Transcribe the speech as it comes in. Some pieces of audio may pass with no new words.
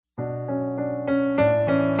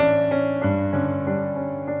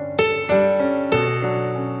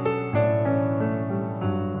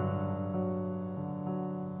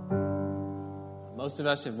Most of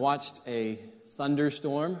us have watched a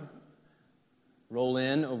thunderstorm roll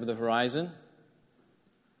in over the horizon.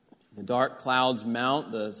 The dark clouds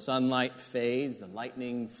mount, the sunlight fades, the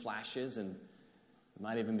lightning flashes, and you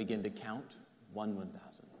might even begin to count 1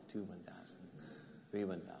 1,000, 2 1,000, 3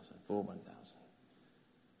 1,000, 4 1,000,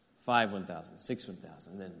 5 1,000, 6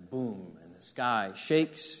 1,000. Then boom, and the sky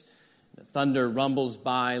shakes. The thunder rumbles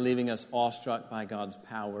by, leaving us awestruck by God's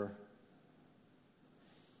power.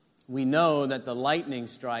 We know that the lightning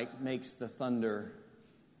strike makes the thunder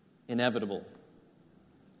inevitable.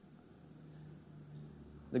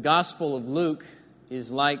 The Gospel of Luke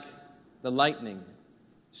is like the lightning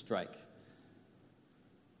strike.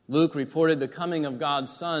 Luke reported the coming of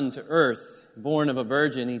God's Son to earth, born of a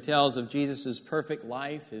virgin. He tells of Jesus' perfect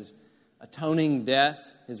life, his atoning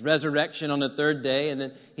death, his resurrection on the third day, and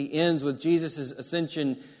then he ends with Jesus'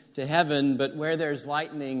 ascension to heaven. But where there's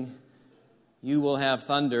lightning, you will have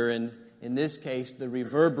thunder, and in this case, the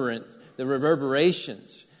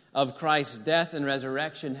reverberations of Christ's death and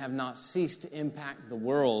resurrection have not ceased to impact the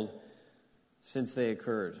world since they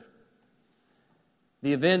occurred.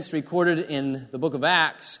 The events recorded in the book of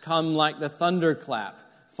Acts come like the thunderclap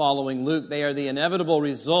following Luke. They are the inevitable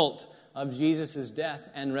result of Jesus' death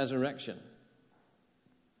and resurrection.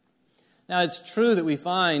 Now, it's true that we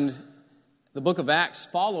find the book of Acts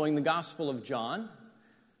following the Gospel of John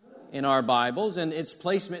in our Bibles, and its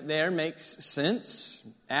placement there makes sense.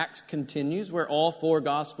 Acts continues where all 4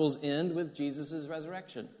 Gospels end with Jesus'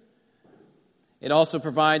 resurrection. It also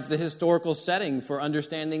provides the historical setting for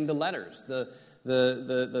understanding the letters,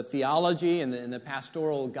 the theology and the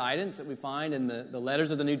pastoral guidance that we find in the letters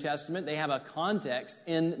of the New Testament. They have a context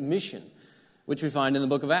in mission, which we find in the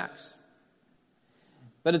book of Acts.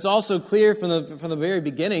 But it's also clear from the very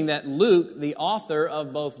beginning that Luke, the author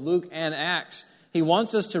of both Luke and Acts, he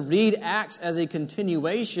wants us to read Acts as a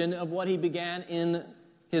continuation of what he began in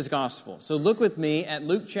his gospel. So look with me at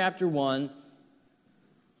Luke chapter 1,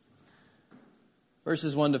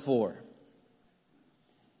 verses 1 to 4.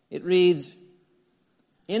 It reads,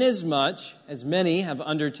 "Inasmuch as many have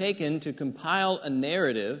undertaken to compile a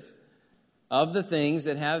narrative of the things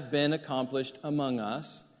that have been accomplished among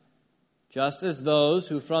us, just as those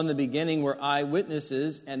who from the beginning were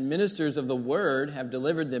eyewitnesses and ministers of the word have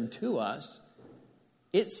delivered them to us,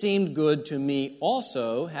 it seemed good to me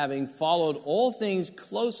also, having followed all things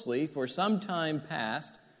closely for some time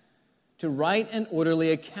past, to write an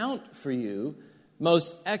orderly account for you,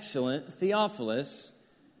 most excellent Theophilus,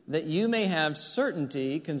 that you may have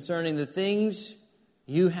certainty concerning the things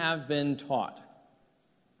you have been taught."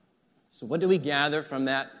 So what do we gather from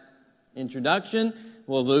that introduction?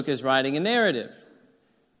 Well, Luke is writing a narrative.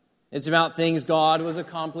 It's about things God was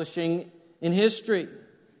accomplishing in history.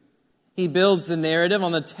 He builds the narrative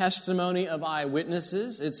on the testimony of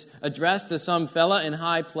eyewitnesses. It's addressed to some fella in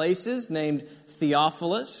high places named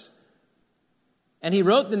Theophilus. And he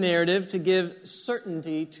wrote the narrative to give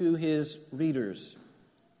certainty to his readers.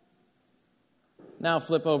 Now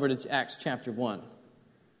flip over to Acts chapter 1.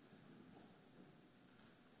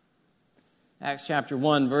 Acts chapter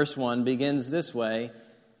 1, verse 1 begins this way.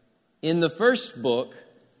 "In the first book,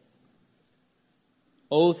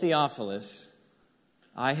 O Theophilus,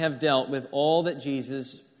 I have dealt with all that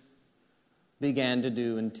Jesus began to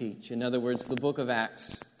do and teach." In other words, the book of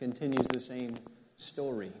Acts continues the same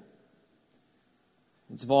story.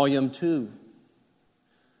 It's volume 2.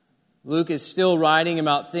 Luke is still writing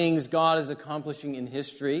about things God is accomplishing in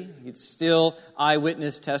history. It's still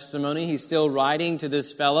eyewitness testimony. He's still writing to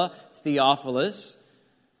this fella, Theophilus.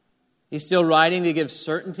 He's still writing to give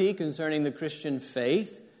certainty concerning the Christian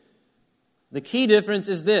faith. The key difference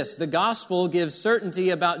is this: the gospel gives certainty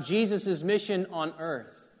about Jesus' mission on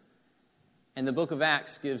earth, and the book of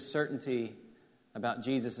Acts gives certainty about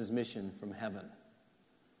Jesus' mission from heaven.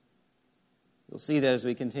 You'll see that as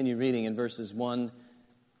we continue reading in verses 1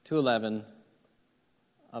 to 11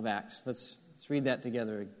 of Acts. Let's read that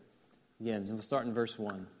together again. We'll start in verse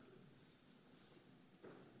 1.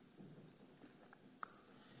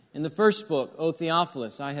 "In the first book, O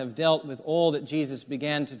Theophilus, I have dealt with all that Jesus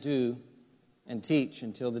began to do and teach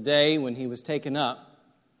until the day when he was taken up,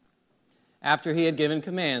 after he had given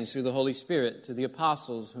commands through the Holy Spirit to the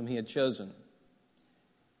apostles whom he had chosen.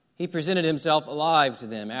 He presented himself alive to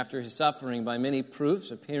them after his suffering by many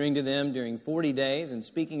proofs, appearing to them during 40 days and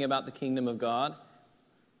speaking about the kingdom of God.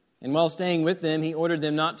 And while staying with them, he ordered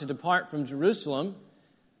them not to depart from Jerusalem,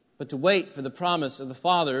 but to wait for the promise of the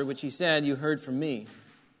Father, which he said, 'You heard from me.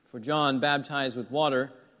 For John baptized with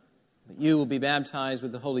water, but you will be baptized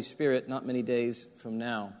with the Holy Spirit not many days from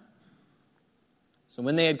now.' So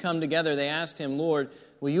when they had come together, they asked him, 'Lord,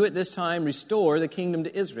 will you at this time restore the kingdom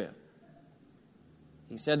to Israel?'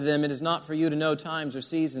 He said to them, "It is not for you to know times or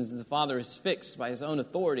seasons that the Father has fixed by his own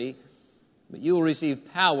authority, but you will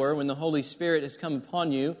receive power when the Holy Spirit has come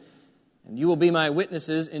upon you, and you will be my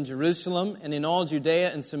witnesses in Jerusalem and in all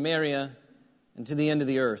Judea and Samaria and to the end of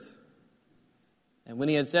the earth." And when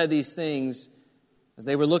he had said these things, as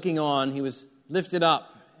they were looking on, he was lifted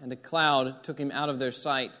up, and a cloud took him out of their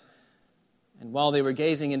sight. And while they were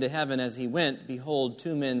gazing into heaven as he went, behold,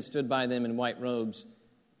 2 men stood by them in white robes,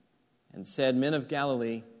 and said, "Men of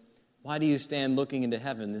Galilee, why do you stand looking into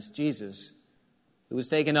heaven? This Jesus, who was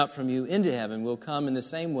taken up from you into heaven, will come in the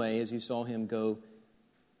same way as you saw him go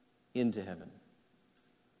into heaven."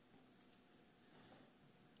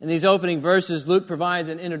 In these opening verses, Luke provides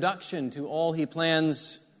an introduction to all he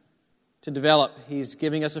plans to develop. He's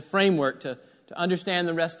giving us a framework to understand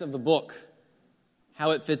the rest of the book,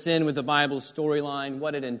 how it fits in with the Bible's storyline,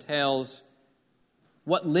 what it entails,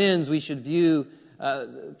 what lens we should view,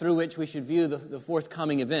 through which we should view the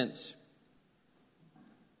forthcoming events.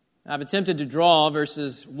 I've attempted to draw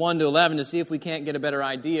verses 1 to 11 to see if we can't get a better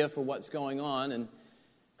idea for what's going on, and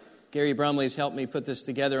Gary Brumley's helped me put this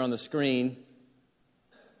together on the screen.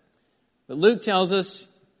 But Luke tells us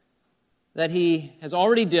that he has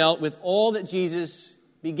already dealt with all that Jesus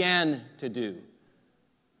began to do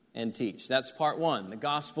and teach. That's part 1, the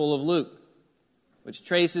Gospel of Luke, which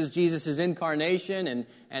traces Jesus' incarnation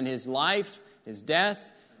and his life, his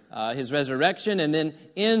death, his resurrection, and then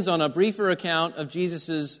ends on a briefer account of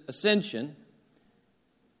Jesus' ascension.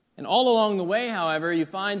 And all along the way, however, you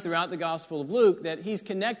find throughout the Gospel of Luke that he's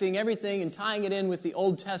connecting everything and tying it in with the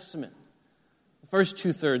Old Testament, the first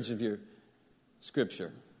 2/3 of your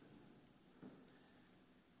Scripture.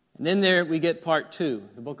 And then there we get part 2,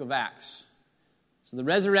 the book of Acts. So the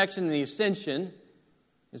resurrection and the ascension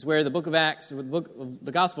is where the book of Acts,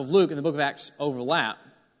 the Gospel of Luke and the book of Acts overlap.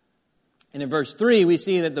 And in verse 3, we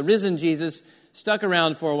see that the risen Jesus stuck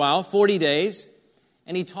around for a while, 40 days,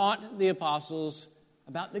 and he taught the apostles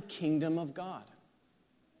about the kingdom of God.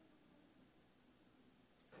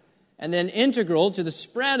 And then integral to the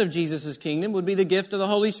spread of Jesus' kingdom would be the gift of the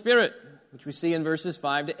Holy Spirit, which we see in verses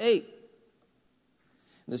 5 to 8.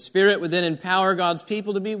 The Spirit would then empower God's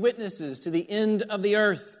people to be witnesses to the end of the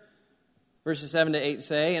earth. Verses 7 to 8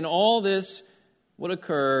 say, and all this would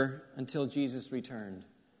occur until Jesus returned.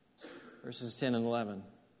 Verses 10 and 11.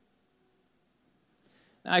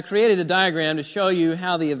 Now, I created a diagram to show you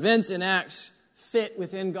how the events in Acts fit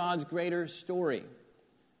within God's greater story.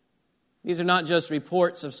 These are not just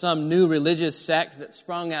reports of some new religious sect that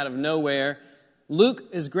sprung out of nowhere. Luke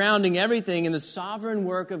is grounding everything in the sovereign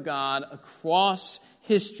work of God across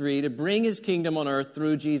history to bring his kingdom on earth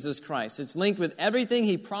through Jesus Christ. It's linked with everything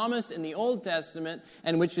he promised in the Old Testament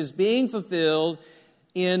and which is being fulfilled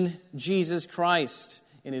in Jesus Christ,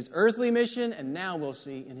 in his earthly mission, and now we'll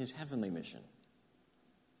see in his heavenly mission.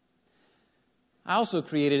 I also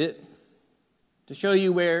created it to show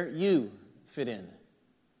you where you fit in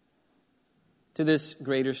to this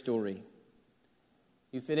greater story.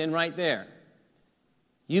 You fit in right there.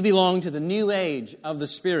 You belong to the new age of the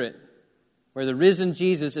Spirit, where the risen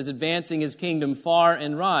Jesus is advancing his kingdom far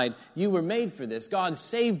and wide. You were made for this. God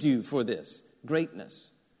saved you for this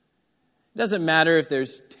greatness. It doesn't matter if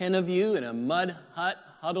there's 10 of you in a mud hut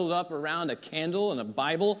huddled up around a candle and a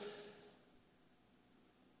Bible,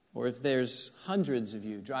 or if there's hundreds of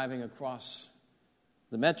you driving across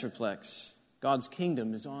the Metroplex. God's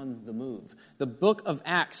kingdom is on the move. The book of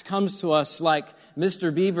Acts comes to us like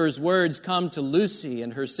Mr. Beaver's words come to Lucy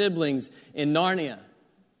and her siblings in Narnia.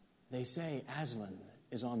 They say Aslan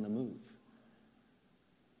is on the move.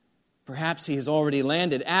 Perhaps he has already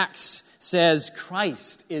landed. Acts says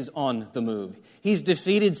Christ is on the move. He's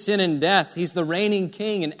defeated sin and death. He's the reigning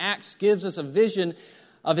king, and Acts gives us a vision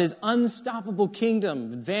of his unstoppable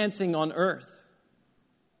kingdom advancing on earth.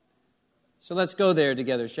 So let's go there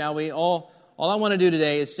together, shall we? All I want to do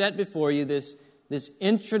today is set before you this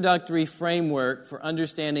introductory framework for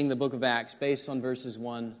understanding the book of Acts based on verses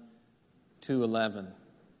 1 to 11.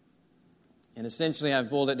 And essentially, I've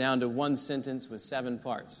boiled it down to one sentence with 7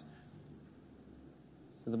 parts.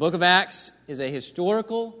 So the book of Acts is a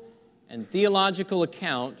historical and theological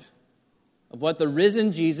account of what the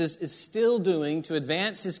risen Jesus is still doing to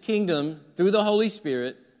advance his kingdom through the Holy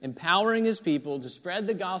Spirit, empowering his people to spread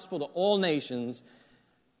the gospel to all nations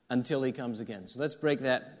until he comes again. So let's break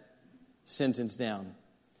that sentence down.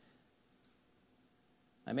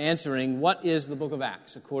 I'm answering, what is the book of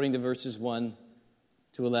Acts according to verses 1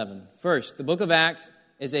 to 11? First, the book of Acts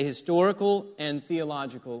is a historical and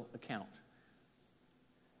theological account.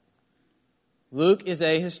 Luke is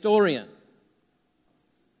a historian.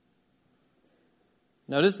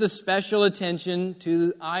 Notice the special attention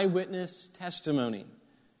to eyewitness testimony.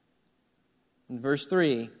 In verse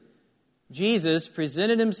 3, Jesus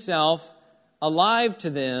presented himself alive to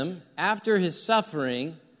them after his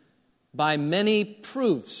suffering by many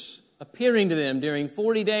proofs, appearing to them during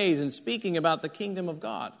 40 days and speaking about the kingdom of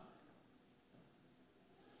God.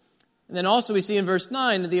 And then also we see in verse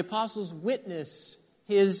 9 that the apostles witness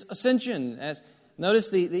his ascension. Notice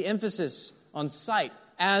the emphasis on sight.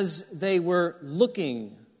 As they were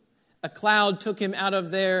looking, a cloud took him out of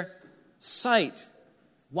their sight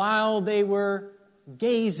while they were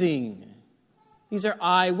gazing. These are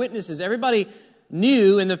eyewitnesses. Everybody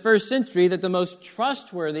knew in the first century that the most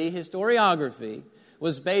trustworthy historiography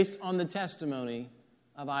was based on the testimony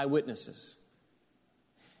of eyewitnesses.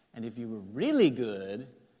 And if you were really good,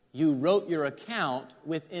 you wrote your account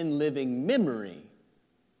within living memory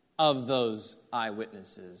of those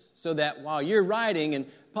eyewitnesses, so that while you're writing and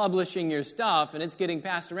publishing your stuff and it's getting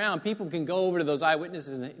passed around, people can go over to those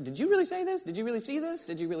eyewitnesses and, did you really say this? Did you really see this?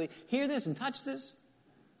 Did you really hear this and touch this?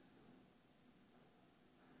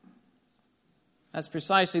 That's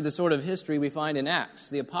precisely the sort of history we find in Acts.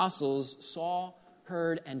 The apostles saw,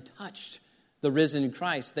 heard, and touched the risen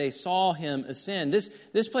Christ. They saw him ascend.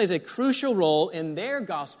 This plays a crucial role in their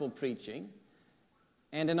gospel preaching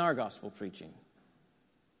and in our gospel preaching.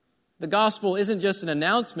 The gospel isn't just an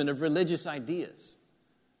announcement of religious ideas.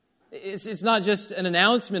 It's not just an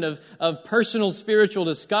announcement of personal spiritual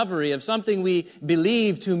discovery, of something we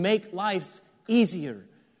believe to make life easier.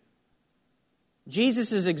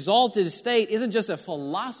 Jesus' exalted state isn't just a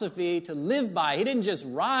philosophy to live by. He didn't just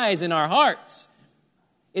rise in our hearts.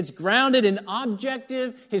 It's grounded in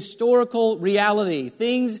objective historical reality,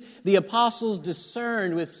 things the apostles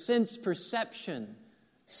discerned with sense perception,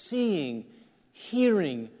 seeing,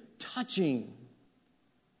 hearing, touching.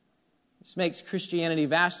 This makes Christianity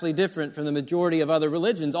vastly different from the majority of other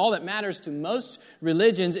religions. All that matters to most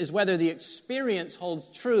religions is whether the experience holds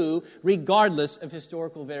true regardless of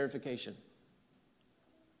historical verification.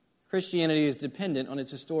 Christianity is dependent on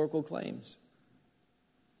its historical claims.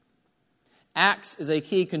 Acts is a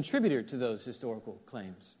key contributor to those historical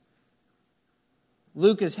claims.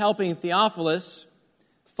 Luke is helping Theophilus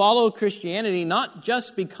follow Christianity not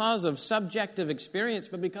just because of subjective experience,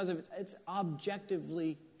 but because of it's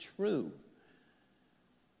objectively true.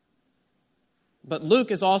 But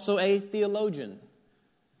Luke is also a theologian.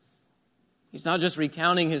 He's not just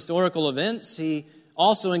recounting historical events, he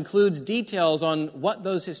also includes details on what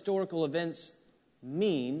those historical events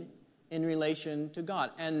mean in relation to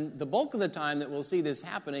God. And the bulk of the time that we'll see this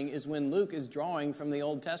happening is when Luke is drawing from the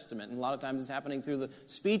Old Testament. And a lot of times it's happening through the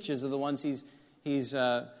speeches of the ones he's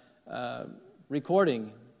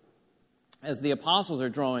recording as the apostles are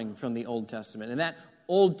drawing from the Old Testament. And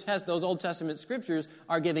those Old Testament scriptures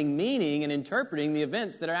are giving meaning and interpreting the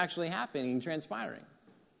events that are actually happening and transpiring.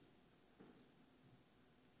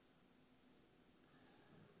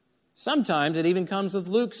 Sometimes it even comes with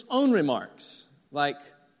Luke's own remarks, like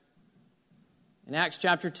in Acts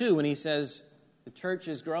chapter 2 when he says the church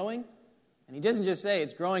is growing. And he doesn't just say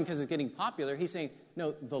it's growing because it's getting popular. He's saying,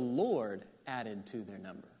 no, the Lord added to their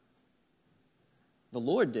number. The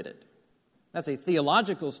Lord did it. That's a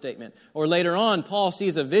theological statement. Or later on, Paul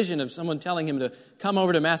sees a vision of someone telling him to come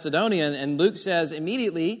over to Macedonia, and Luke says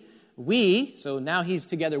immediately, so now he's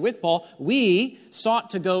together with Paul, we sought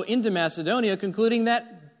to go into Macedonia, concluding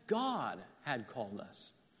that God had called us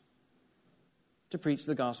to preach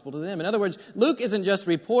the gospel to them. In other words, Luke isn't just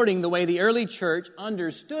reporting the way the early church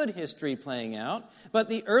understood history playing out, but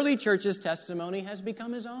the early church's testimony has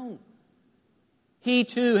become his own. He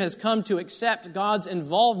too has come to accept God's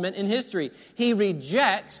involvement in history. He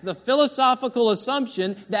rejects the philosophical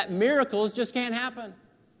assumption that miracles just can't happen.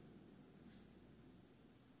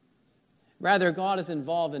 Rather, God is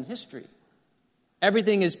involved in history.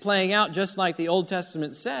 Everything is playing out just like the Old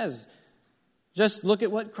Testament says. Just look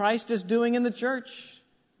at what Christ is doing in the church.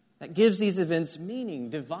 That gives these events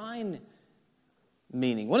meaning, divine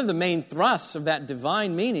meaning. One of the main thrusts of that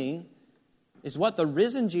divine meaning is what the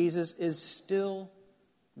risen Jesus is still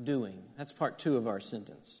doing. That's part 2 of our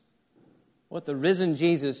sentence. What the risen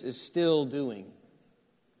Jesus is still doing.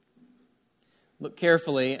 Look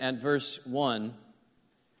carefully at verse 1.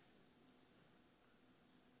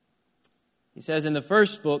 He says, in the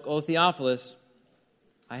first book, O Theophilus,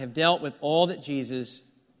 I have dealt with all that Jesus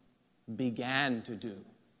began to do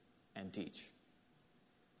and teach.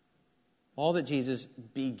 All that Jesus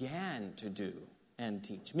began to do and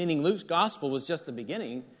teach. Meaning Luke's gospel was just the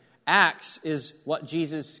beginning. Acts is what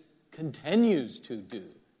Jesus continues to do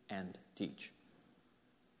and teach.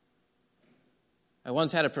 I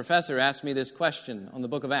once had a professor ask me this question on the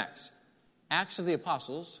book of Acts. Acts of the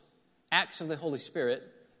Apostles, Acts of the Holy Spirit,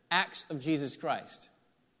 Acts of Jesus Christ.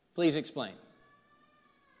 Please explain.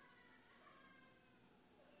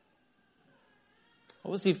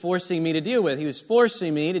 What was he forcing me to deal with? He was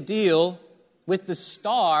forcing me to deal with the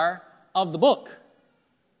star of the book,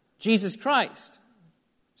 Jesus Christ.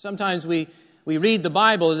 Sometimes we read the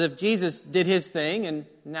Bible as if Jesus did his thing and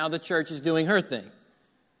now the church is doing her thing.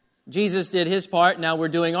 Jesus did his part, now we're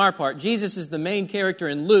doing our part. Jesus is the main character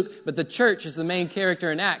in Luke, but the church is the main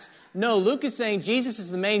character in Acts. No, Luke is saying Jesus is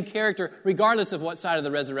the main character regardless of what side of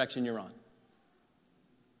the resurrection you're on.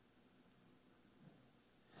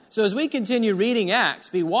 So as we continue reading Acts,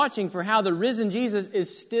 be watching for how the risen Jesus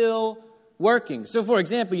is still working. So for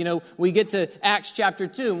example, we get to Acts chapter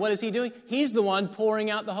 2, and what is he doing? He's the one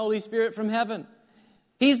pouring out the Holy Spirit from heaven.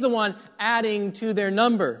 He's the one adding to their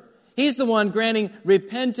number. He's the one granting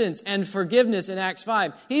repentance and forgiveness in Acts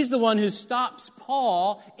 5. He's the one who stops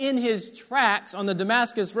Paul in his tracks on the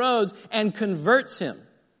Damascus roads and converts him.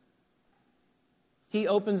 He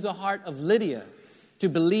opens the heart of Lydia to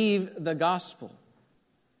believe the gospel.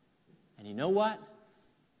 And you know what?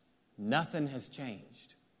 Nothing has changed.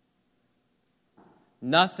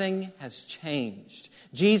 Nothing has changed.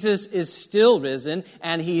 Jesus is still risen,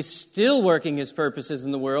 and he's still working his purposes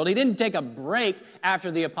in the world. He didn't take a break after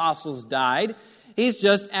the apostles died. He's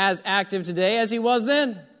just as active today as he was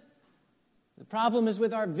then. The problem is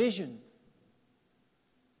with our vision.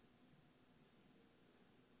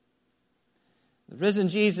 The risen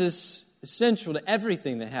Jesus is central to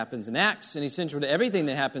everything that happens in Acts, and he's central to everything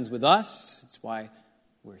that happens with us. That's why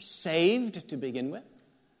we're saved to begin with.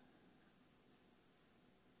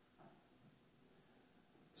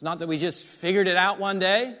 It's not that we just figured it out one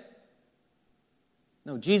day.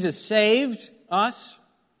 No, Jesus saved us.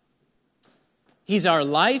 He's our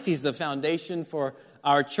life. He's the foundation for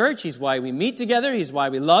our church. He's why we meet together. He's why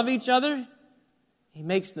we love each other. He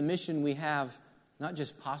makes the mission we have not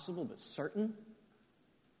just possible, but certain.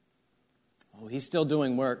 Oh, he's still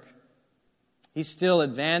doing work. He's still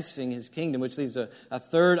advancing his kingdom, which leads to a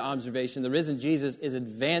third observation. The risen Jesus is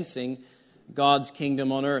advancing God's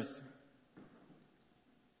kingdom on earth.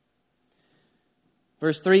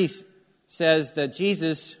 Verse 3 says that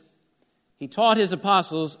Jesus, he taught his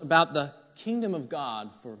apostles about the kingdom of God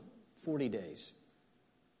for 40 days.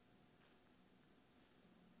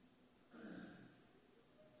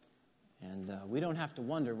 And we don't have to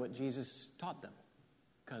wonder what Jesus taught them,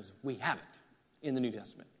 because we have it in the New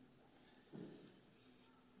Testament.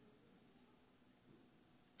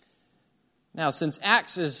 Now, since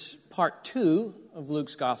Acts is part 2 of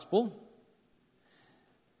Luke's gospel,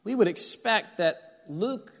 we would expect that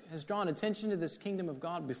Luke has drawn attention to this kingdom of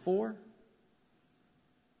God before.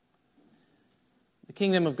 The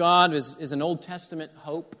kingdom of God is an Old Testament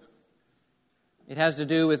hope. It has to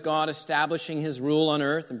do with God establishing his rule on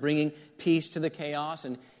earth and bringing peace to the chaos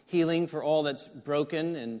and healing for all that's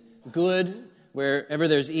broken and good wherever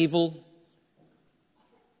there's evil.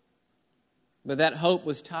 But that hope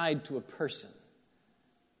was tied to a person,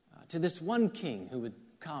 to this one king who would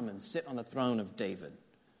come and sit on the throne of David.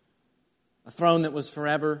 A throne that was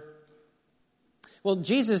forever. Well,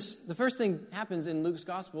 Jesus, the first thing happens in Luke's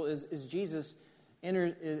gospel is Jesus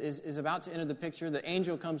is about to enter the picture. The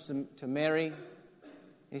angel comes to Mary.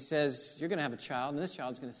 He says, you're going to have a child, and this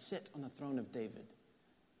child is going to sit on the throne of David.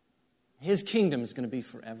 His kingdom is going to be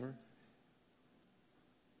forever.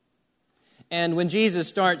 And when Jesus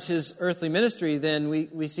starts his earthly ministry, then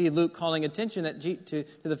we see Luke calling attention to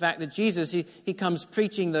the fact that Jesus, he comes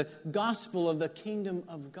preaching the gospel of the kingdom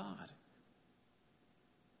of God.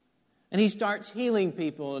 And he starts healing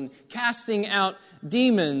people and casting out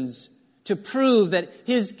demons to prove that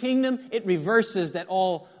his kingdom, it reverses that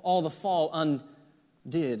all the fall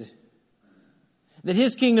undid. That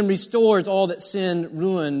his kingdom restores all that sin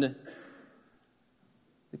ruined.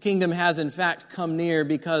 The kingdom has in fact come near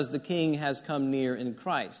because the king has come near in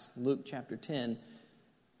Christ. Luke chapter 10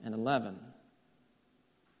 and 11.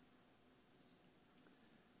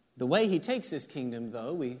 The way he takes his kingdom,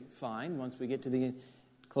 though, we find once we get to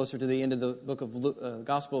closer to the end of the book of Luke,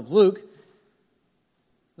 Gospel of Luke,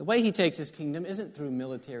 the way he takes his kingdom isn't through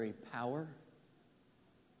military power,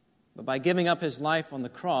 but by giving up his life on the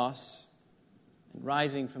cross and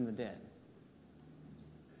rising from the dead.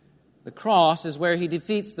 The cross is where he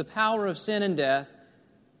defeats the power of sin and death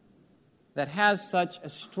that has such a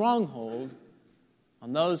stronghold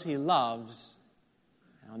on those he loves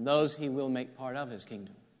and on those he will make part of his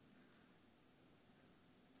kingdom.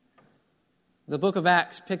 The book of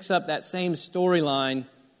Acts picks up that same storyline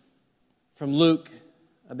from Luke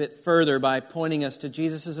a bit further by pointing us to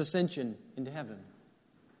Jesus' ascension into heaven.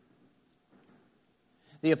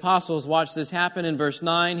 The apostles watched this happen in verse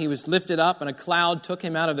 9. He was lifted up and a cloud took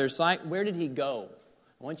him out of their sight. Where did he go?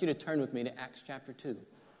 I want you to turn with me to Acts chapter 2.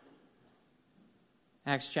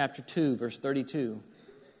 Acts chapter 2, verse 32.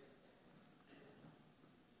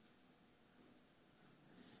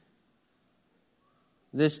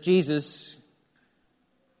 This Jesus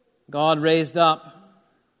God raised up,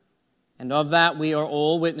 and of that we are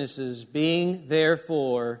all witnesses, being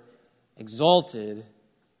therefore exalted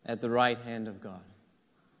at the right hand of God.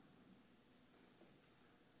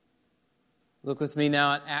 Look with me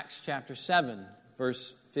now at Acts chapter 7,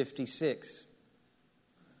 verse 56.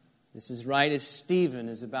 This is right as Stephen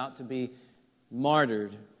is about to be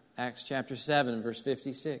martyred. Acts chapter 7, verse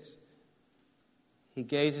 56. He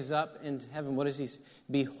gazes up into heaven. What does he say?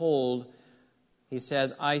 Behold, he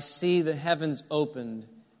says, I see the heavens opened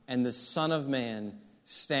and the Son of Man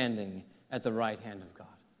standing at the right hand of God.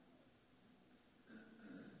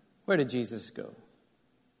 Where did Jesus go?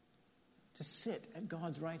 To sit at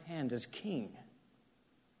God's right hand as king.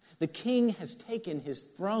 The king has taken his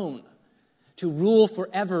throne to rule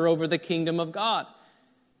forever over the kingdom of God.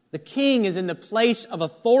 The king is in the place of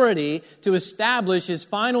authority to establish his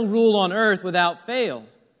final rule on earth without fail.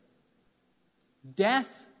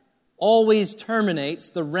 Death always terminates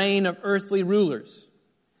the reign of earthly rulers.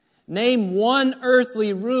 Name one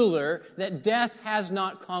earthly ruler that death has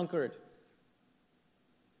not conquered.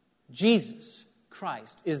 Jesus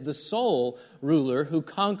Christ is the sole ruler who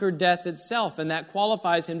conquered death itself, and that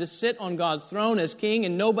qualifies him to sit on God's throne as king,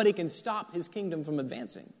 and nobody can stop his kingdom from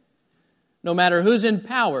advancing. No matter who's in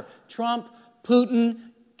power, Trump, Putin,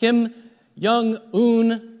 Kim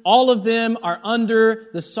Jong-un, all of them are under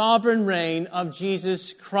the sovereign reign of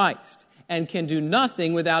Jesus Christ and can do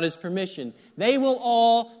nothing without his permission. They will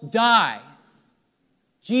all die.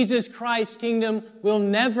 Jesus Christ's kingdom will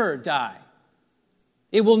never die.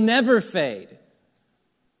 It will never fade.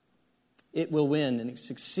 It will win and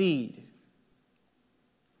succeed.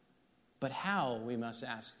 But how, we must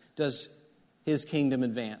ask, does his kingdom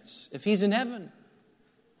advance? If he's in heaven.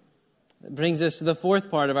 That brings us to the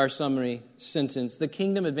fourth part of our summary sentence. The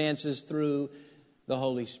kingdom advances through the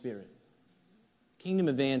Holy Spirit. The kingdom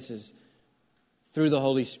advances through the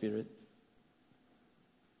Holy Spirit.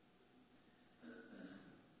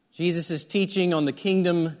 Jesus' teaching on the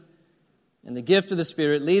kingdom and the gift of the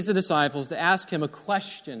Spirit leads the disciples to ask him a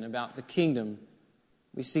question about the kingdom.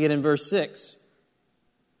 We see it in verse 6.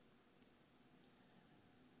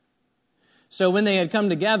 So when they had come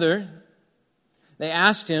together, they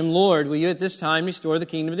asked him, Lord, will you at this time restore the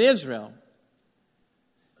kingdom to Israel?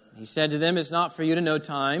 He said to them, it's not for you to know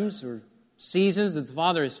times or seasons that the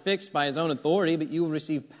Father has fixed by his own authority, but you will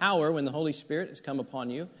receive power when the Holy Spirit has come upon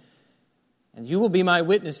you. And you will be my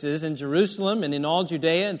witnesses in Jerusalem and in all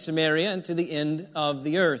Judea and Samaria and to the end of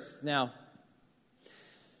the earth. Now,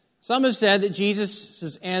 some have said that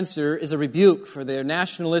Jesus' answer is a rebuke for their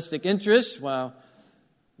nationalistic interests, while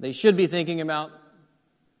they should be thinking about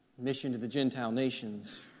mission to the Gentile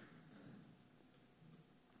nations.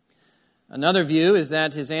 Another view is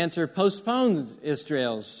that his answer postpones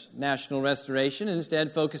Israel's national restoration and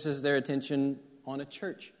instead focuses their attention on a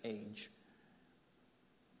church age.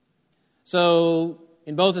 So,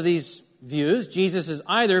 in both of these views, Jesus is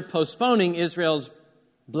either postponing Israel's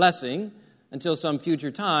blessing until some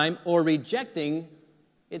future time or rejecting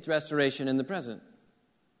its restoration in the present.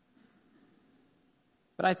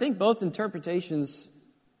 But I think both interpretations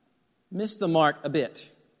miss the mark a bit.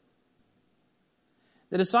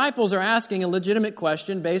 The disciples are asking a legitimate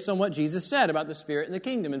question based on what Jesus said about the Spirit and the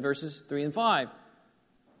kingdom in verses 3 and 5.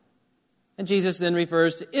 And Jesus then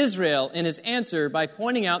refers to Israel in his answer by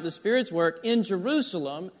pointing out the Spirit's work in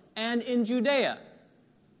Jerusalem and in Judea.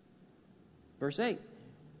 Verse 8.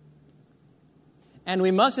 And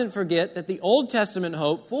we mustn't forget that the Old Testament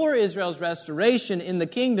hope for Israel's restoration in the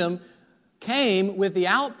kingdom came with the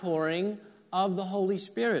outpouring of the Holy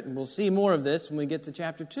Spirit. And we'll see more of this when we get to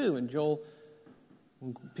chapter 2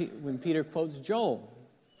 when Peter quotes Joel.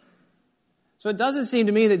 So it doesn't seem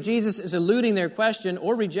to me that Jesus is eluding their question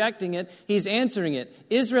or rejecting it. He's answering it.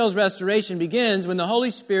 Israel's restoration begins when the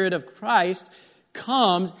Holy Spirit of Christ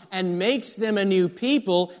comes and makes them a new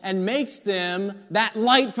people and makes them that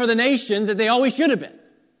light for the nations that they always should have been.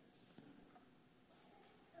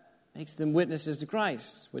 Makes them witnesses to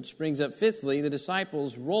Christ, which brings up fifthly the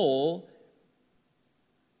disciples' role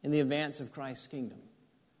in the advance of Christ's kingdom.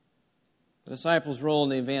 The disciples' role in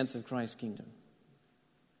the advance of Christ's kingdom.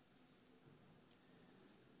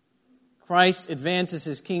 Christ advances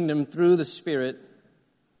his kingdom through the Spirit,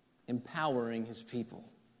 empowering his people.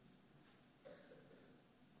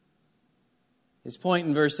 His point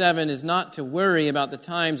in verse 7 is not to worry about the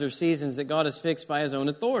times or seasons that God has fixed by his own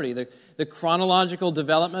authority. The chronological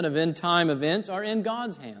development of end-time events are in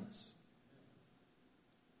God's hands.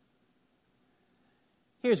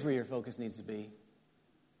 Here's where your focus needs to be.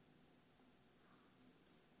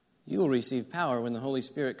 You will receive power when the Holy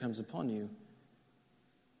Spirit comes upon you,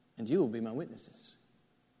 and you will be my witnesses.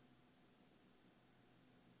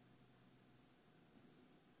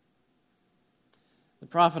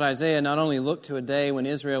 prophet Isaiah not only looked to a day when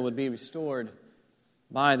Israel would be restored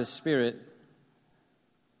by the Spirit.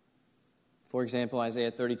 For example,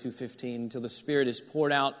 Isaiah 32:15, until the Spirit is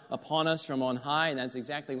poured out upon us from on high, and that's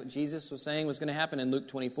exactly what Jesus was saying was going to happen in Luke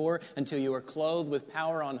 24, until you are clothed with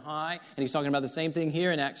power on high. And he's talking about the same thing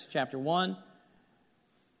here in Acts chapter 1.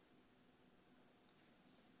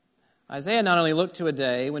 Isaiah not only looked to a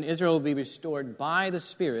day when Israel would be restored by the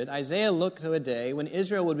Spirit, Isaiah looked to a day when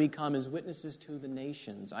Israel would become his witnesses to the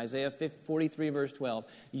nations. Isaiah 43, verse 12,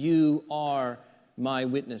 you are my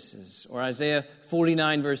witnesses. Or Isaiah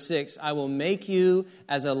 49, verse 6, I will make you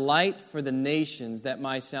as a light for the nations, that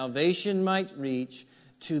my salvation might reach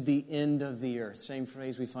to the end of the earth. Same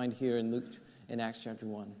phrase we find here in Acts chapter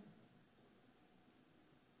 1.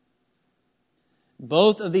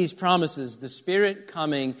 Both of these promises, the Spirit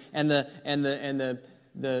coming and the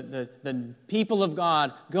people of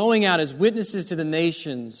God going out as witnesses to the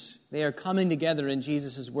nations, they are coming together in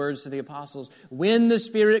Jesus' words to the apostles. When the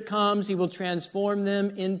Spirit comes, He will transform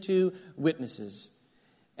them into witnesses.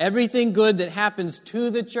 Everything good that happens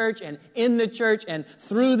to the church and in the church and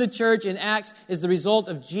through the church in Acts is the result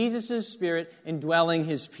of Jesus' Spirit indwelling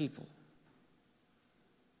His people.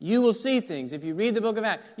 You will see things, if you read the book of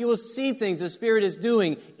Acts, you will see things the Spirit is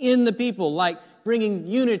doing in the people, like bringing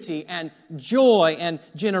unity and joy and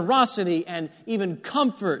generosity and even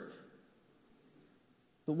comfort.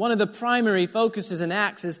 But one of the primary focuses in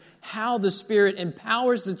Acts is how the Spirit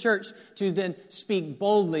empowers the church to then speak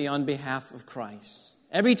boldly on behalf of Christ.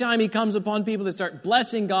 Every time He comes upon people, they start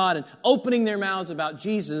blessing God and opening their mouths about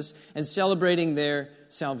Jesus and celebrating their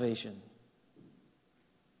salvation.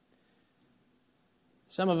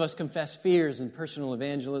 Some of us confess fears in personal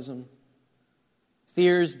evangelism,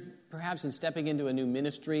 fears perhaps in stepping into a new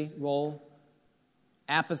ministry role,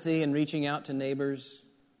 apathy in reaching out to neighbors.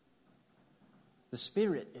 The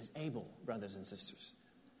Spirit is able, brothers and sisters.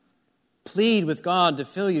 Plead with God to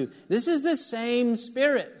fill you. This is the same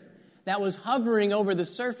Spirit that was hovering over the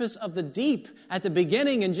surface of the deep at the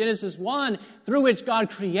beginning in Genesis 1, through which God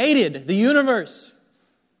created the universe.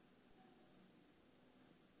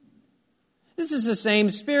 This is the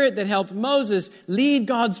same Spirit that helped Moses lead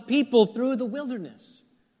God's people through the wilderness.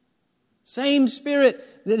 Same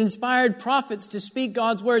Spirit that inspired prophets to speak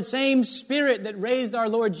God's word. Same Spirit that raised our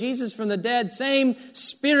Lord Jesus from the dead. Same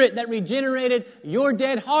Spirit that regenerated your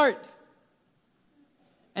dead heart.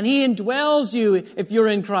 And He indwells you if you're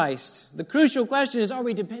in Christ. The crucial question is, are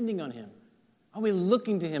we depending on Him? Are we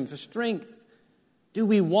looking to Him for strength? Do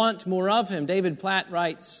we want more of Him? David Platt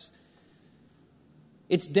writes,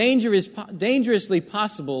 it's dangerously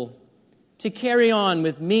possible to carry on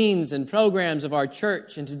with means and programs of our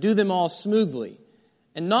church and to do them all smoothly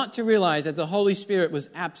and not to realize that the Holy Spirit was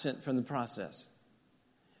absent from the process.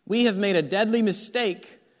 We have made a deadly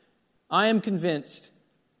mistake. I am convinced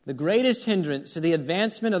the greatest hindrance to the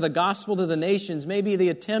advancement of the gospel to the nations may be the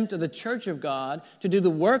attempt of the church of God to do the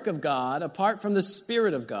work of God apart from the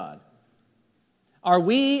Spirit of God. Are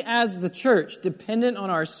we as the church dependent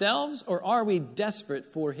on ourselves, or are we desperate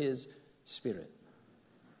for His Spirit?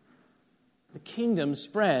 The kingdom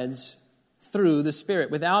spreads through the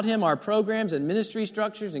Spirit. Without Him, our programs and ministry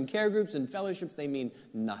structures and care groups and fellowships, they mean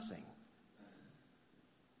nothing.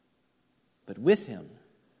 But with Him,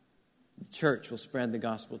 the church will spread the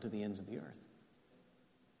gospel to the ends of the earth.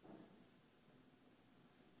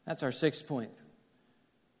 That's our sixth point.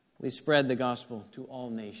 We spread the gospel to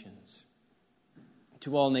all nations.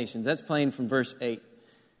 To all nations. That's plain from verse 8.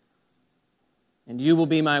 And you will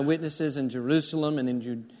be my witnesses in Jerusalem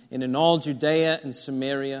and in all Judea and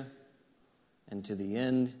Samaria and to the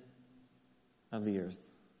end of the earth.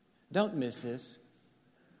 Don't miss this.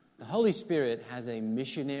 The Holy Spirit has a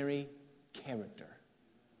missionary character.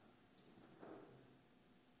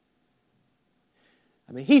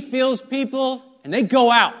 I mean, He fills people and they go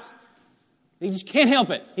out. They just can't help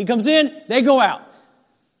it. He comes in, they go out.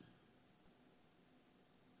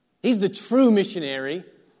 He's the true missionary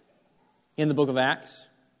in the book of Acts.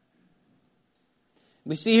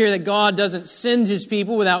 We see here that God doesn't send His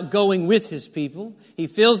people without going with His people. He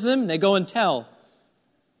fills them, and they go and tell.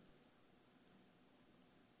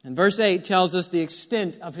 And verse 8 tells us the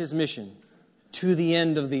extent of His mission, to the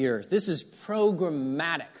end of the earth. This is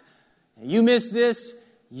programmatic. You miss this,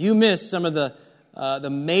 you miss some of the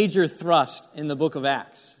major thrust in the book of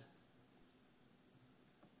Acts.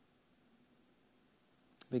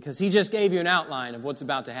 Because He just gave you an outline of what's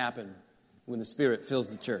about to happen when the Spirit fills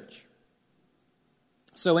the church.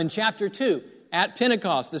 So in chapter 2, at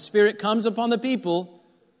Pentecost, the Spirit comes upon the people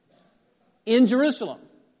in Jerusalem.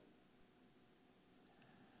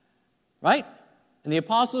 Right? And the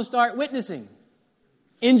apostles start witnessing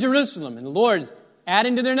in Jerusalem. And the Lord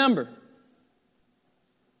adding to their number.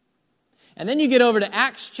 And then you get over to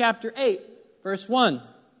Acts chapter 8, verse 1.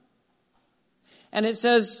 And it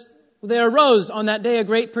says, there arose on that day a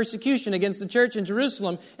great persecution against the church in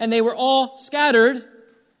Jerusalem, and they were all scattered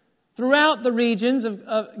throughout the regions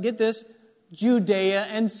of get this, Judea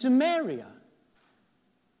and Samaria,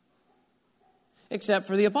 except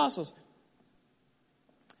for the apostles.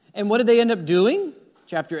 And what did they end up doing?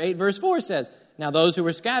 Chapter 8, verse 4 says, now those who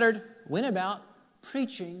were scattered went about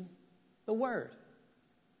preaching the word.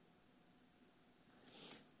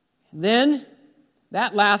 And then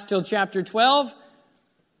that lasts till chapter 12.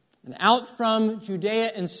 And out from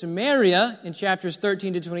Judea and Samaria, in chapters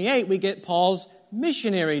 13 to 28, we get Paul's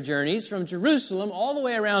missionary journeys from Jerusalem all the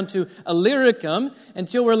way around to Illyricum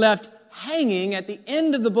until we're left hanging at the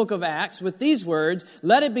end of the book of Acts with these words,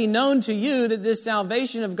 let it be known to you that this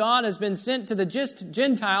salvation of God has been sent to the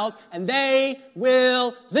Gentiles, and they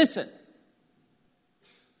will listen.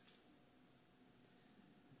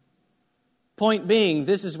 Point being,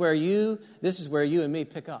 this is where you and me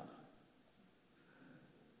pick up.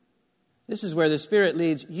 This is where the Spirit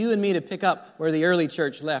leads you and me to pick up where the early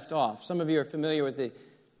church left off. Some of you are familiar with the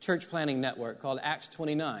church planning network called Acts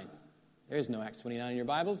 29. There is no Acts 29 in your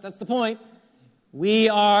Bibles. That's the point. We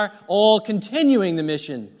are all continuing the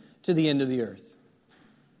mission to the end of the earth.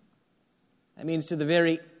 That means to the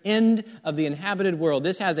very end of the inhabited world.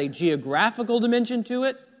 This has a geographical dimension to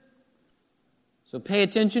it. So pay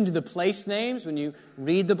attention to the place names when you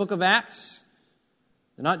read the book of Acts.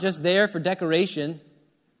 They're not just there for decoration.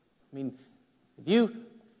 I mean, if you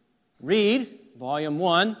read Volume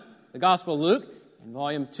 1, the Gospel of Luke, and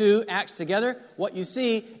Volume 2, Acts together, what you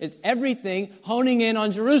see is everything honing in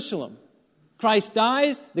on Jerusalem. Christ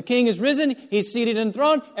dies, the King is risen, He's seated on the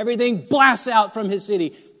throne, everything blasts out from His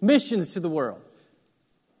city, missions to the world.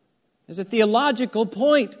 There's a theological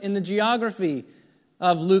point in the geography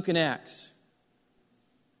of Luke and Acts.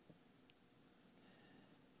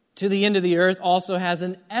 To the end of the earth also has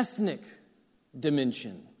an ethnic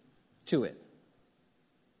dimension to it.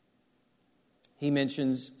 He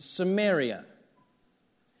mentions Samaria.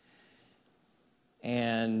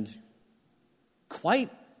 And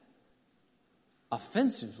quite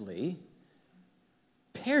offensively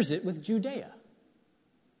pairs it with Judea.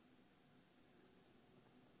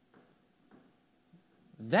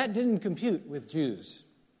 That didn't compute with Jews.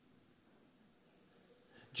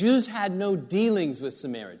 Jews had no dealings with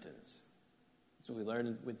Samaritans. That's what we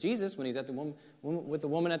learned with Jesus when He's at with the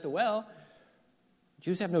woman at the well.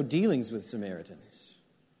 Jews have no dealings with Samaritans.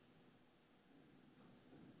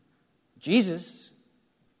 Jesus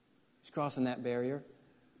is crossing that barrier.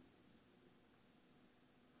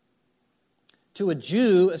 To a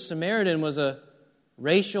Jew, a Samaritan was a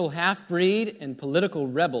racial half-breed and political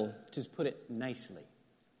rebel, to put it nicely.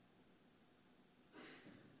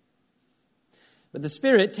 But the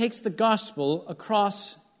Spirit takes the gospel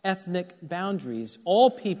across ethnic boundaries. All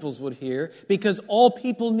peoples would hear, because all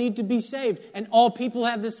people need to be saved, and all people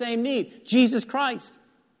have the same need, Jesus Christ.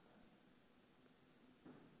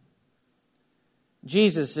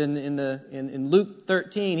 Jesus, in Luke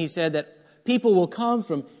 13, He said that people will come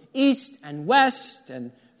from east and west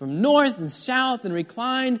and from north and south and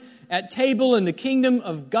recline at table in the kingdom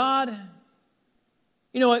of God.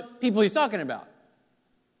 You know what people He's talking about?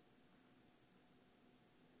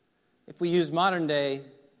 If we use modern day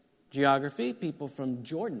geography, people from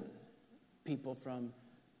Jordan, people from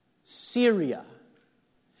Syria,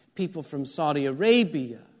 people from Saudi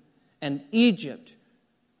Arabia and Egypt,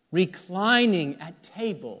 reclining at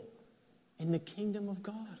table in the kingdom of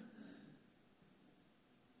God.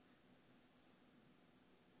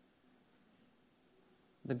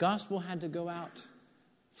 The gospel had to go out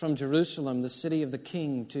from Jerusalem, the city of the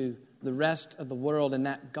King, to the rest of the world, and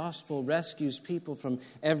that gospel rescues people from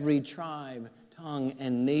every tribe, tongue,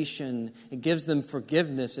 and nation. It gives them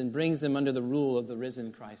forgiveness and brings them under the rule of the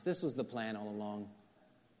risen Christ. This was the plan all along.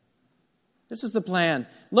 This was the plan.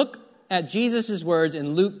 Look at Jesus' words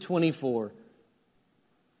in Luke 24.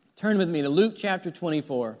 Turn with me to Luke chapter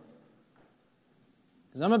 24.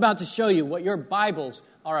 Because I'm about to show you what your Bibles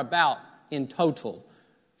are about in total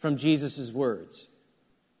from Jesus' words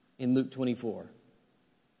in Luke 24.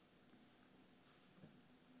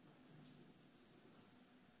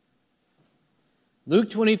 Luke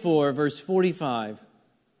 24, verse 45.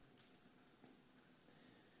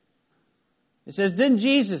 It says, Then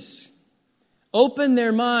Jesus opened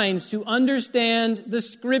their minds to understand the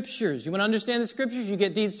Scriptures. You want to understand the Scriptures? You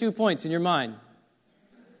get these 2 points in your mind.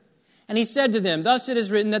 And He said to them, Thus it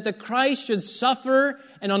is written that the Christ should suffer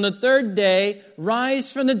and on the third day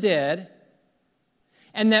rise from the dead,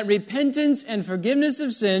 and that repentance and forgiveness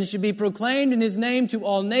of sins should be proclaimed in His name to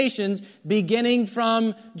all nations, beginning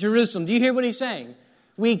from Jerusalem. Do you hear what he's saying?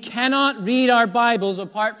 We cannot read our Bibles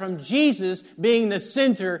apart from Jesus being the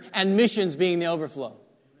center and missions being the overflow.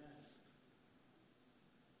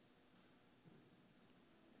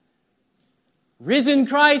 Risen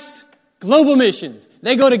Christ, global missions.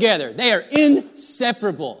 They go together. They are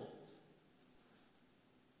inseparable.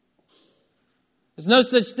 There's no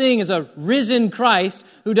such thing as a risen Christ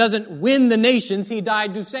who doesn't win the nations He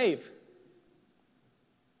died to save.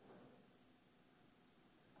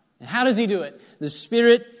 And how does He do it? The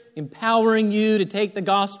Spirit empowering you to take the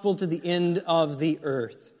gospel to the end of the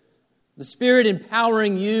earth. The Spirit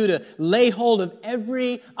empowering you to lay hold of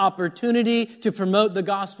every opportunity to promote the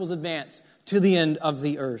gospel's advance to the end of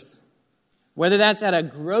the earth. Whether that's at a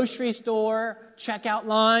grocery store checkout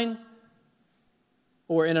line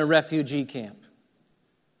or in a refugee camp.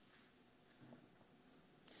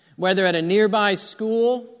 Whether at a nearby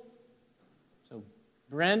school, so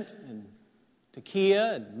Brent and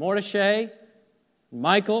Takia and Mordechai and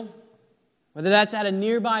Michael, whether that's at a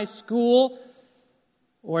nearby school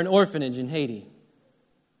or an orphanage in Haiti.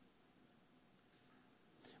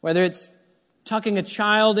 Whether it's tucking a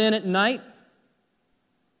child in at night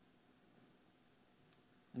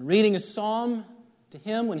and reading a psalm to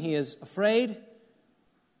him when he is afraid,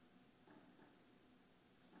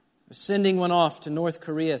 or sending one off to North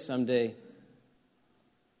Korea someday.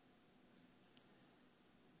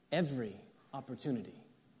 Every opportunity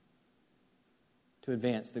to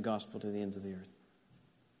advance the gospel to the ends of the earth.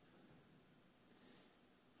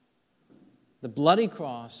 The bloody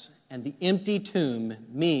cross and the empty tomb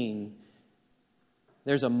mean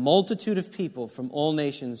there's a multitude of people from all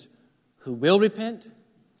nations who will repent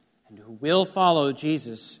and who will follow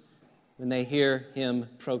Jesus when they hear Him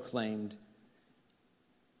proclaimed.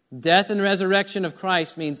 Death and resurrection of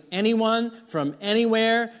Christ means anyone from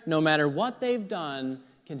anywhere, no matter what they've done,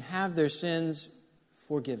 can have their sins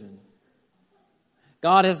forgiven.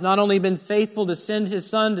 God has not only been faithful to send His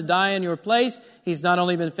Son to die in your place, He's not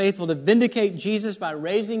only been faithful to vindicate Jesus by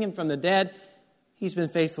raising Him from the dead, He's been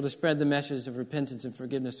faithful to spread the message of repentance and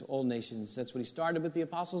forgiveness to all nations. That's what He started with the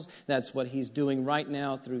apostles. That's what He's doing right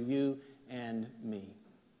now through you and me.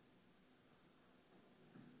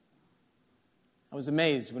 I was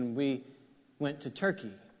amazed when we went to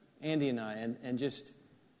Turkey, Andy and I, and just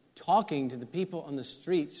talking to the people on the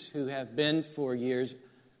streets who have been for years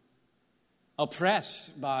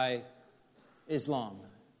oppressed by Islam.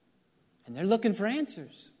 And they're looking for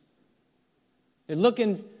answers. They're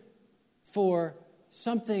looking for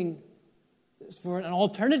something, for an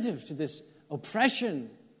alternative to this oppression.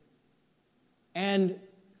 And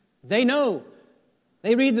they know.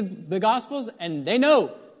 They read the Gospels and they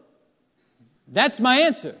know. That's my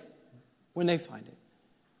answer when they find it.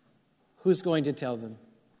 Who's going to tell them?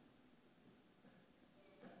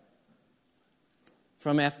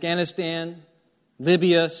 From Afghanistan,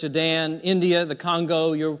 Libya, Sudan, India, the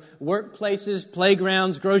Congo, your workplaces,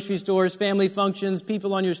 playgrounds, grocery stores, family functions,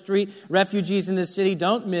 people on your street, refugees in this city,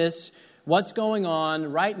 don't miss what's going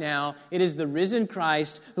on right now. It is the risen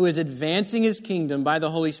Christ who is advancing His kingdom by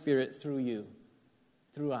the Holy Spirit through you,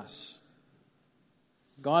 through us.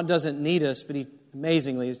 God doesn't need us, but He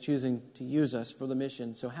amazingly is choosing to use us for the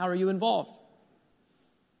mission. So how are you involved?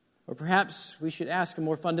 Or perhaps we should ask a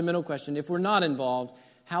more fundamental question. If we're not involved,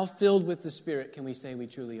 how filled with the Spirit can we say we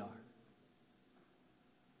truly are?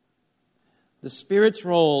 The Spirit's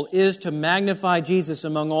role is to magnify Jesus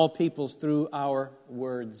among all peoples through our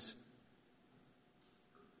words.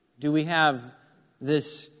 Do we have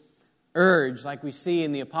this urge like we see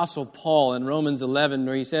in the Apostle Paul in Romans 11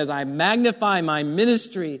 where he says, I magnify my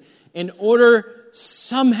ministry in order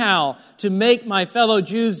somehow to make my fellow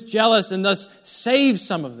Jews jealous and thus save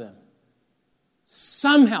some of them.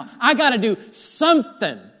 Somehow. I got to do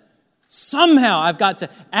something. Somehow I've got to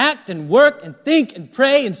act and work and think and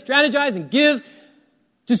pray and strategize and give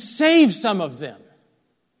to save some of them.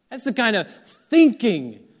 That's the kind of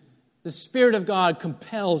thinking the Spirit of God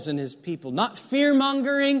compels in His people. Not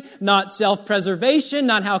fear-mongering, not self-preservation,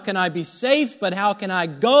 not how can I be safe, but how can I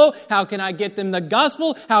go? How can I get them the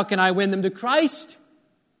gospel? How can I win them to Christ?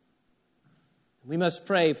 We must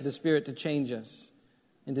pray for the Spirit to change us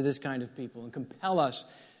into this kind of people and compel us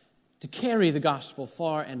to carry the gospel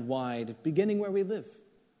far and wide, beginning where we live.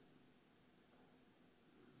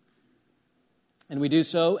 And we do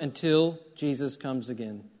so until Jesus comes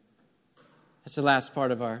again. That's the last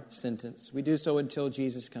part of our sentence. We do so until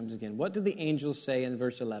Jesus comes again. What do the angels say in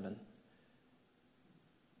verse 11?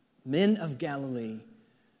 Men of Galilee,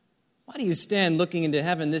 why do you stand looking into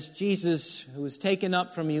heaven? This Jesus who was taken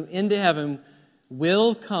up from you into heaven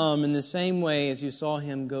will come in the same way as you saw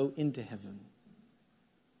him go into heaven.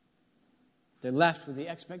 They're left with the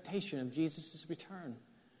expectation of Jesus' return.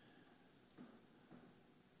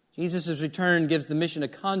 Jesus' return gives the mission a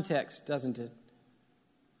context, doesn't it?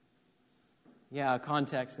 Yeah, a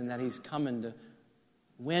context in that he's coming to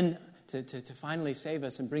win, to finally save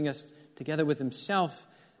us and bring us together with himself.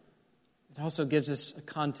 It also gives us a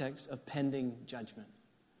context of pending judgment.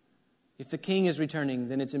 If the king is returning,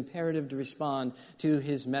 then it's imperative to respond to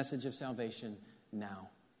his message of salvation now.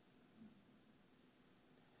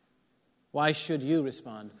 Why should you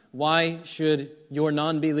respond? Why should your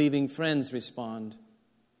non-believing friends respond?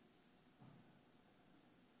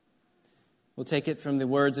 We'll take it from the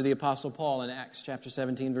words of the Apostle Paul in Acts chapter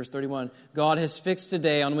 17, verse 31. God has fixed a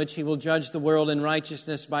day on which he will judge the world in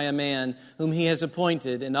righteousness by a man whom he has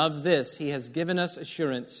appointed, and of this he has given us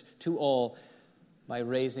assurance to all by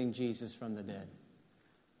raising Jesus from the dead.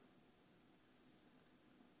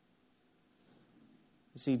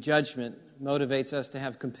 You see, judgment motivates us to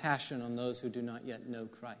have compassion on those who do not yet know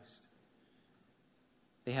Christ.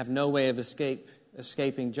 They have no way of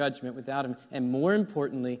escaping judgment without him. And more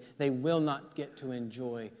importantly, they will not get to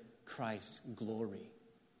enjoy Christ's glory.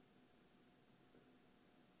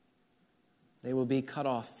 They will be cut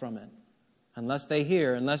off from it unless they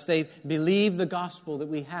hear, unless they believe the gospel that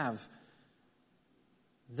we have.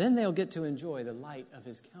 Then they'll get to enjoy the light of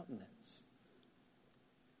his countenance.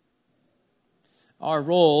 Our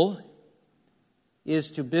role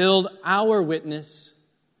is to build our witness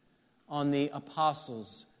on the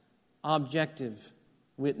apostles' objective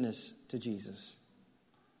witness to Jesus.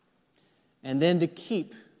 And then to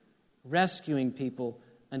keep rescuing people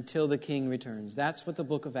until the King returns. That's what the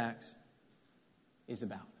book of Acts is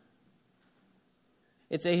about.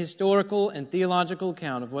 It's a historical and theological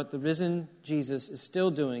account of what the risen Jesus is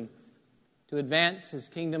still doing to advance his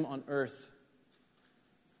kingdom on earth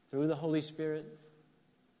through the Holy Spirit,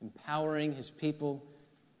 empowering his people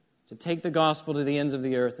to take the gospel to the ends of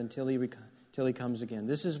the earth until he comes again.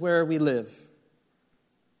 This is where we live.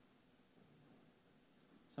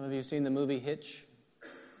 Some of you have seen the movie Hitch.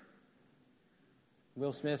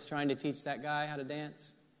 Will Smith's trying to teach that guy how to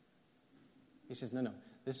dance. He says, no,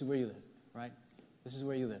 this is where you live, right? This is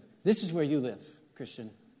where you live. This is where you live,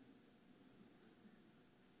 Christian.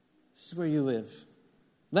 This is where you live.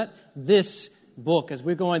 Let this book, as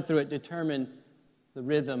we're going through it, determine the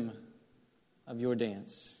rhythm of your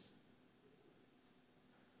dance.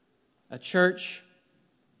 A church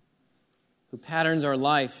who patterns our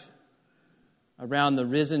life around the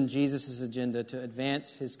risen Jesus' agenda to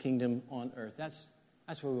advance his kingdom on earth. That's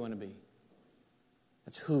where we want to be.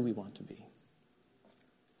 That's who we want to be.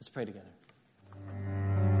 Let's pray together.